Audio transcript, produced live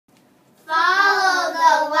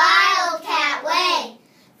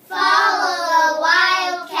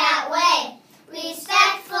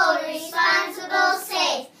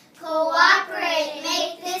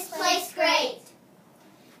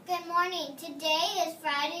Today is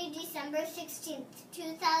Friday, December 16th,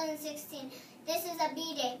 2016. This is a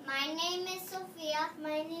B-Day. My name is Sophia.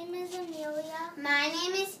 My name is Amelia. My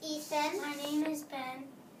name is Ethan. My name is Ben.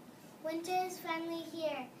 Winter is finally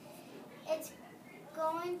here. It's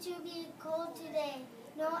going to be cold today.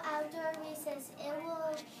 No outdoor recess. It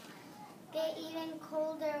will get even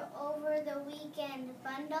colder over the weekend.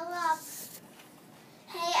 Bundle up.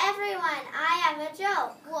 Hey everyone, I have a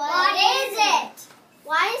joke. What is it?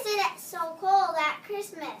 Why is it so cold at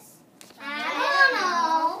Christmas? I don't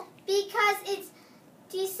know. Because it's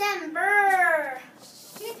December.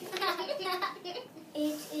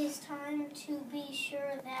 It is time to be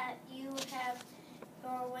sure that you have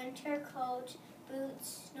your winter coat,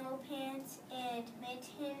 boots, snow pants, and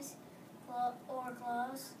mittens or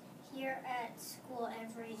gloves here at school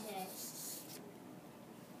every day.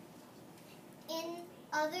 In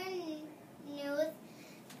other news,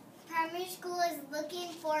 primary school is looking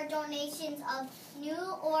for donations of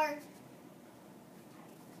new or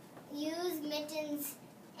used mittens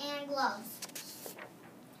and gloves.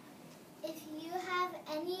 If you have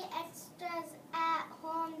any extras at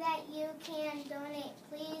home that you can donate,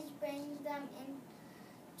 please bring them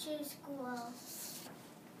into school.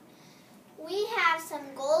 We have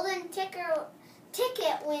some golden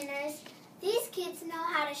ticket winners. These kids know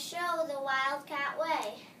how to show the Wildcat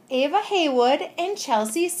way. Ava Haywood and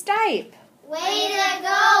Chelsea Stipe. Way to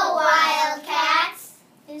go, Wildcats!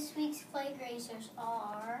 This week's flag raisers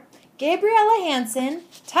are Gabriella Hansen,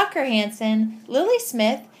 Tucker Hansen, Lily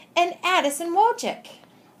Smith, and Addison Wojcik.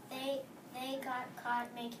 They got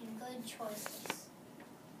caught making good choices.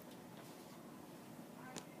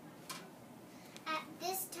 At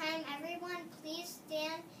this time, everyone please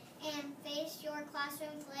stand and face your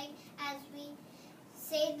classroom flag as we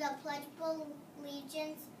say the Pledge of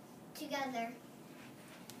Allegiance together.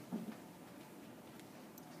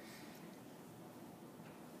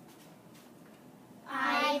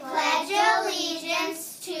 I pledge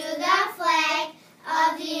allegiance to the flag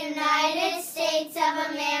of the United States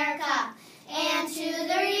of America and to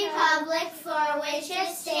the republic for which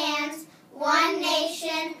it stands, one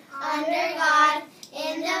nation, under God,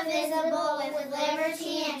 indivisible, with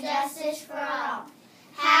liberty and justice for all.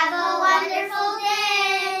 Have a wonderful day.